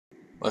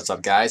What's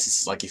up, guys?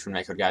 This is Lucky from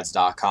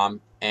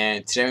netcodeguides.com,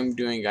 and today I'm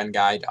doing a gun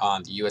guide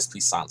on the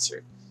USP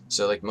silencer.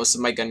 So like most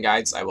of my gun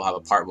guides, I will have a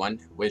part 1,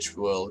 which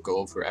will go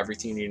over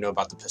everything you need to know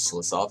about the pistol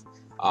itself,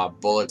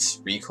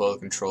 bullets, recoil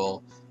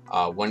control,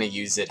 when to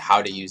use it,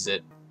 how to use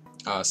it,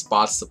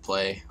 spots to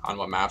play, on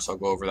what maps. I'll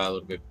go over that a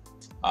little bit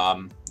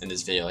in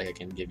this video. Like I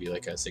can give you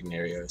like a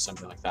scenario or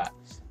something like that.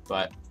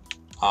 But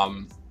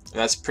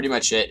that's pretty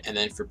much it. And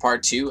then for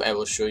part 2, I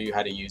will show you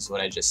how to use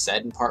what I just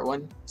said in part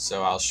 1.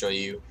 So I'll show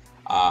you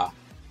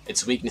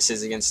its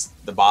weaknesses against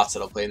the bots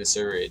that'll play in the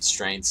server, its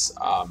strengths,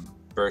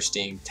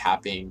 bursting,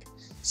 tapping,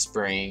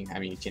 spraying. I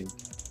mean, you can,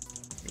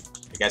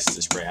 I guess it's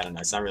a spray, I don't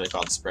know, it's not really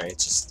called a spray,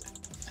 it's just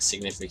a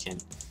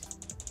significant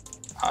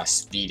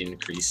speed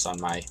increase on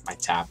my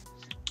tap.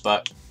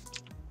 But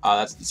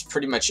that's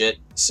pretty much it.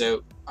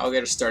 So I'll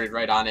get started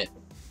right on it.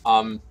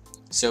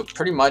 So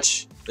pretty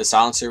much the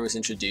silencer was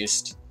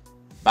introduced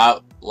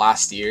about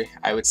last year,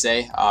 I would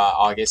say,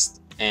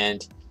 August,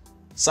 and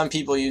some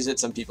people use it,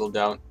 some people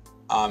don't.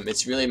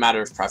 It's really a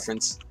matter of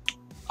preference.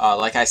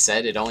 Like I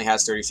said, it only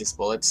has 36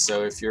 bullets,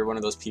 so if you're one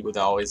of those people that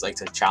always like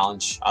to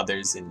challenge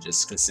others and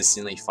just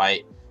consistently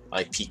fight,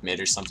 like peak mid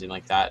or something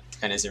like that,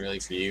 kind of isn't really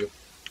for you,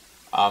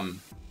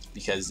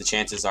 because the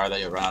chances are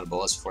that you'll run out of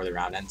bullets before the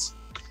round ends.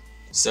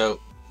 So,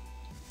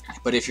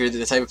 but if you're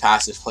the type of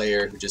passive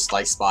player who just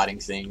likes spotting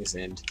things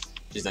and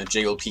just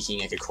jiggle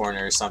peeking like a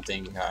corner or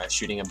something,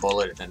 shooting a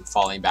bullet and then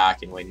falling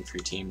back and waiting for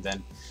your team,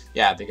 then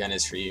yeah, the gun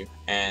is for you,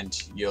 and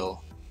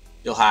you'll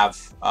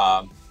have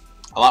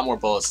a lot more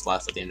bullets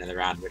left at the end of the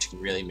round, which can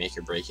really make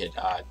or break it.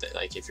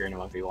 Like if you're in a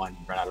 1v1, you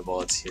run out of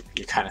bullets,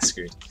 you're kind of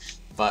screwed.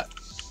 But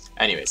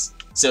anyways,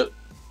 so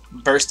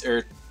burst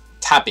or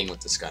tapping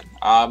with this gun,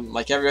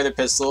 like every other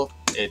pistol,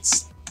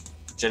 it's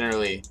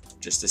generally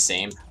just the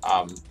same.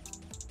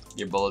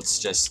 Your bullets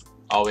just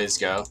always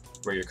go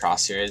where your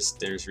crosshair is.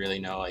 There's really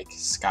no like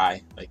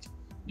sky, like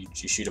you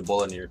shoot a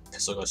bullet and your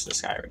pistol goes to the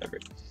sky or whatever.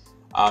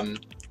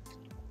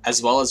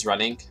 As well as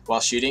running while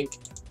shooting,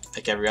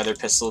 like every other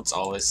pistol, it's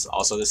always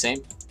also the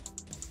same.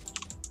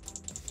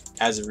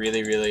 Has a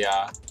really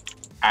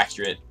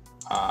accurate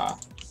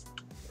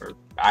or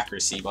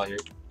accuracy while you're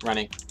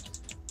running.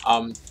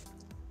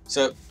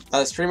 So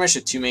that's pretty much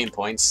the 2 main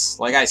points.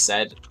 Like I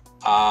said,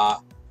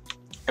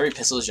 every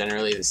pistol is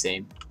generally the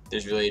same.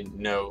 There's really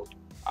no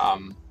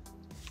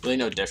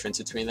difference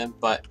between them.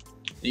 But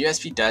the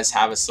USP does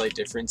have a slight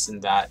difference in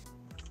that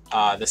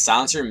the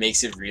silencer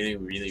makes it really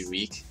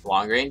weak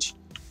long range.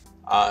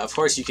 Of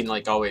course, you can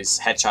like always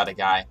headshot a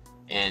guy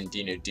and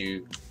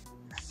do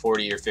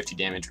 40 or 50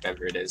 damage,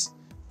 whatever it is,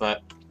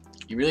 but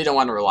you really don't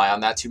want to rely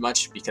on that too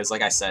much because,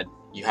 like I said,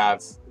 you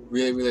have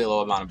really low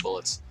amount of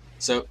bullets.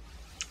 So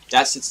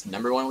that's its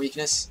 #1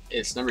 weakness.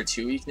 Its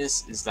 #2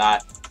 weakness is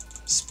that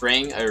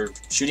spraying or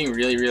shooting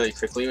really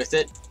quickly with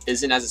it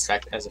isn't as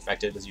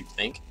effective as you'd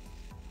think.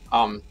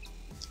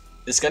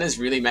 This gun is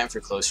really meant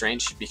for close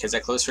range because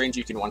at close range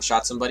you can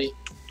one-shot somebody.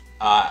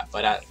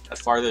 But at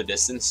farther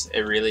distance,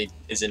 it really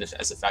isn't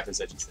as effective as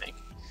you think.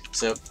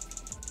 So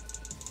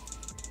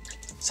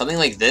something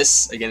like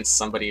this against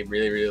somebody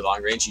really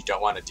long range, you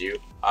don't want to do.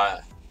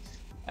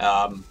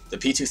 The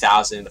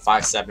P2000, the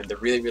 5.7, they're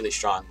really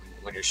strong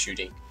when you're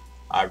shooting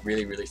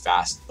really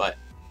fast. But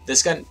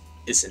this gun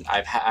isn't.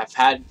 I've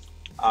had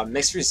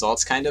mixed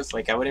results, kind of.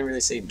 Like I wouldn't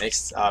really say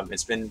mixed.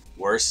 It's been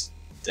worse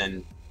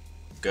than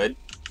good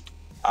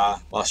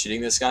while shooting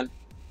this gun.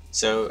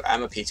 So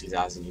I'm a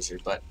P2000 user,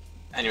 but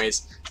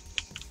anyways,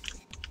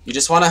 you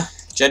just want to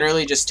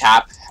generally just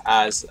tap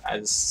as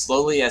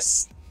slowly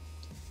as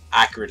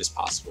accurate as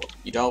possible.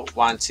 You don't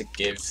want to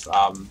give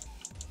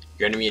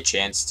your enemy a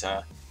chance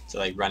to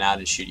like run out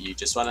and shoot you. You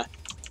just want to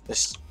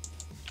just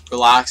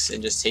relax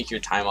and just take your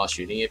time while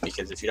shooting it,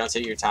 because if you don't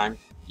take your time,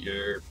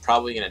 you're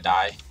probably gonna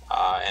die,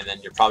 and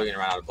then you're probably gonna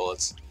run out of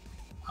bullets,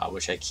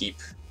 which I keep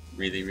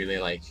really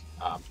like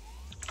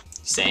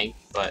saying,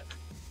 but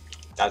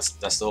that's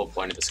the whole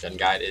point of this gun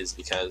guide, is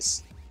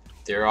because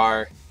there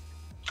are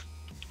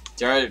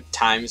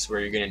times where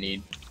you're going to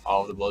need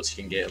all of the bullets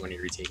you can get when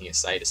you're retaking a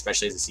site,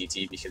 especially as a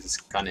CT, because this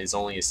gun is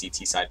only a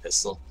CT side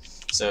pistol.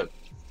 So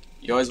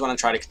you always want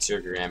to try to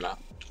conserve your ammo.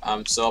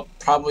 So I'll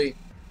probably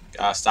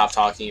stop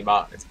talking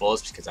about its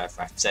bullets because I've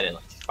said it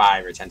like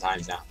 5 or 10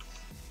 times now.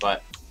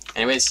 But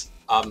anyways,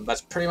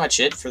 that's pretty much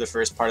it for the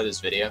first part of this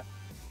video.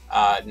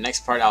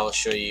 Next part, I will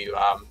show you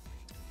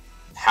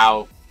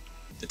how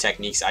the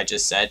techniques I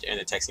just said and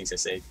the techniques I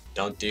say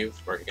don't do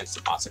work against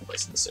the bots in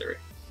place in the server.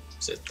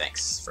 So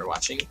thanks for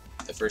watching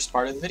the first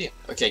part of the video.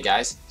 Okay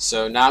guys,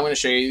 so now I'm going to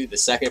show you the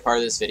second part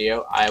of this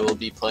video. I will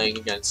be playing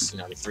against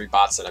the 3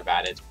 bots that I've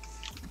added,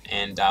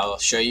 and I'll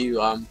show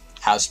you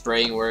how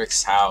spraying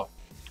works, how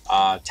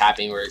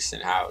tapping works,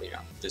 and how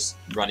just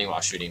running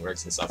while shooting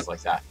works and stuff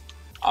like that.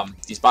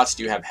 These bots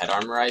do have head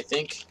armor, I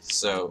think,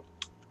 so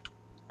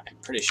I'm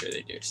pretty sure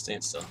they do.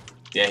 Stand still.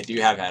 Yeah, they do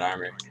have head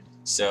armor,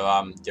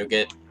 so you'll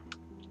get,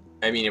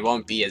 I mean, it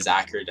won't be as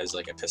accurate as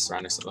like a pistol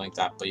round or something like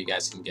that, but you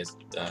guys can get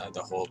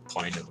the whole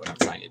point of what I'm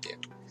trying to do.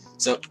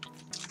 So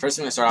first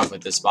I'm going to start off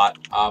with this bot.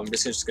 I'm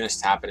just going to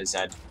tap at his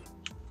head.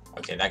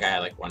 Okay, that guy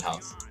had like 1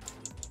 health.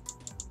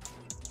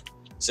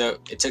 So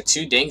it took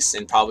 2 dinks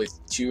and probably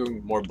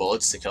 2 more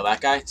bullets to kill that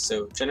guy.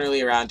 So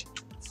generally around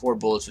 4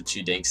 bullets with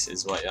 2 dinks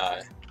is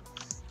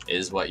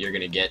what you're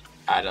gonna get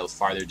at a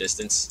farther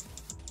distance.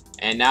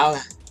 And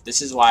now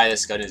this is why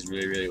this gun is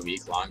really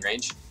weak long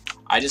range.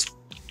 I just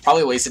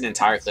probably wasted an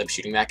entire clip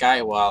shooting that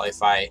guy, while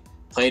if I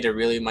played a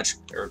really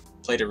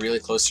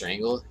closer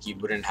angle, he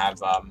wouldn't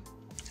have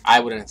I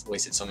wouldn't have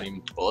wasted so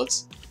many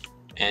bullets.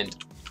 And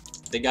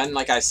the gun,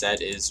 like I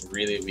said, is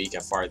really weak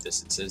at far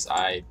distances.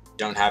 I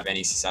don't have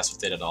any success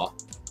with it at all.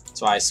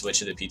 That's why I switched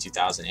to the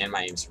P2000, and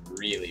my aim's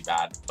really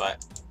bad.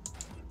 But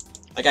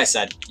like I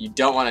said, you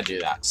don't want to do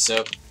that.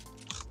 So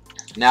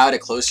now at a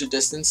closer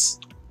distance,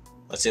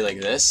 let's say like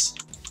this,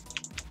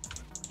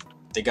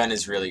 the gun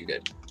is really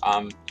good.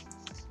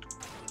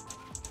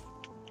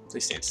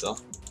 Please stand still.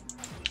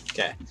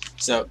 Okay,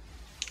 so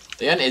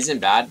the gun isn't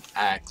bad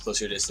at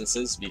closer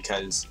distances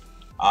because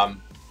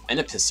in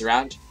a pistol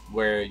round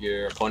where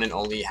your opponent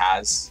only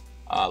has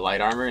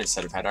light armor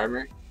instead of head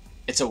armor,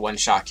 it's a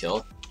one-shot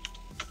kill.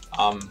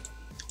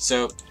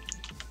 So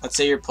let's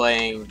say you're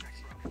playing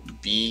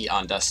B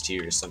on Dust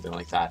 2 or something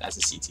like that as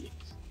a CT,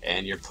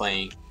 and you're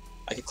playing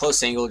like a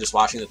close angle, just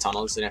watching the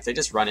tunnels, and if they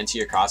just run into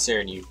your crosshair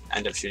and you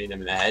end up shooting them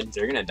in the head,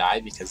 they're gonna die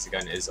because the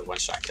gun is a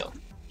one-shot kill.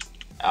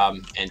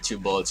 And 2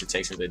 bullets it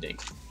takes for the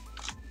dink.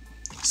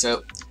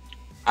 So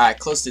at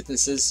close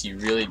distances, you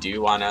really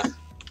do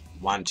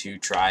want to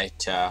try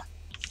to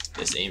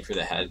just aim for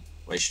the head.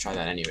 Well, you should try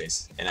that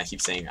anyways, and I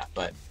keep saying that,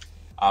 but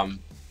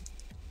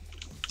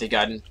the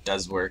gun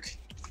does work,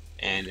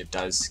 and it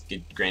does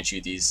grant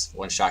you these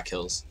one-shot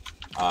kills,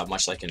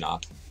 much like an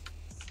AWP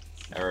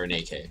or an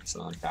AK,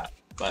 something like that.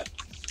 But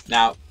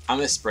now I'm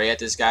gonna spray at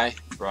this guy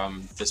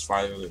from this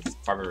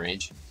farther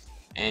range,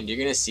 and you're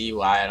gonna see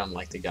why I don't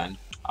like the gun,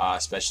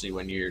 especially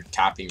when you're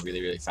capping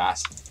really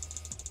fast.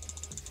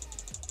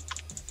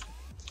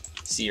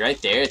 See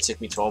right there, it took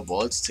me 12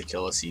 bullets to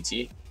kill a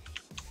CT,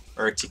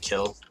 or to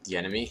kill the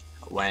enemy,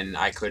 when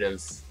I could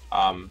have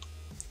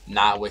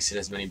not wasted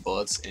as many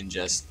bullets and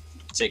just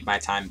take my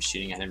time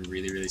shooting at him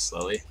really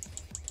slowly.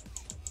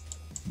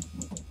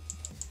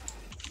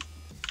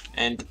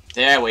 And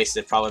there I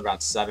wasted probably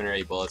around 7 or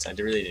 8 bullets. I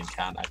really didn't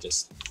count, I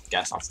just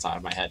guessed off the top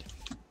of my head.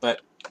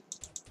 But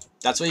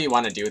that's what you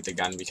want to do with the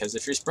gun, because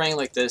if you're spraying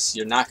like this,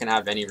 you're not going to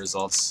have any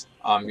results.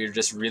 You're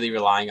just really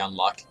relying on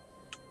luck,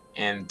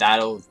 and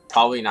that'll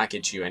probably not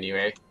get you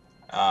anywhere.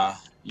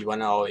 You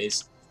want to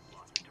always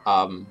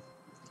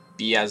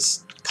be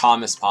as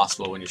calm as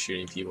possible when you're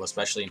shooting people,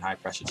 especially in high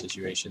pressure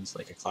situations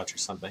like a clutch or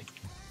something.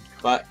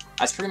 But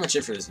that's pretty much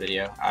it for this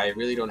video. I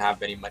really don't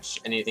have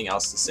anything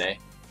else to say.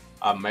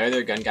 My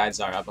other gun guides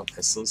are up on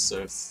pistols, so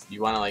if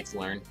you want to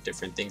learn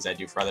different things I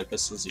do for other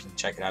pistols, you can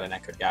check it out in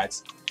Netcode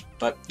guides.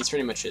 But that's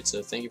pretty much it.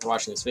 So thank you for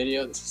watching this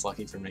video. This was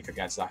Lucky from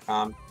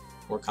netcodeguides.com. For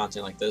more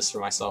content like this for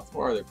myself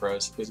or other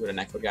pros, please go to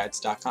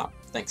netcodeguides.com.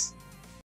 Thanks.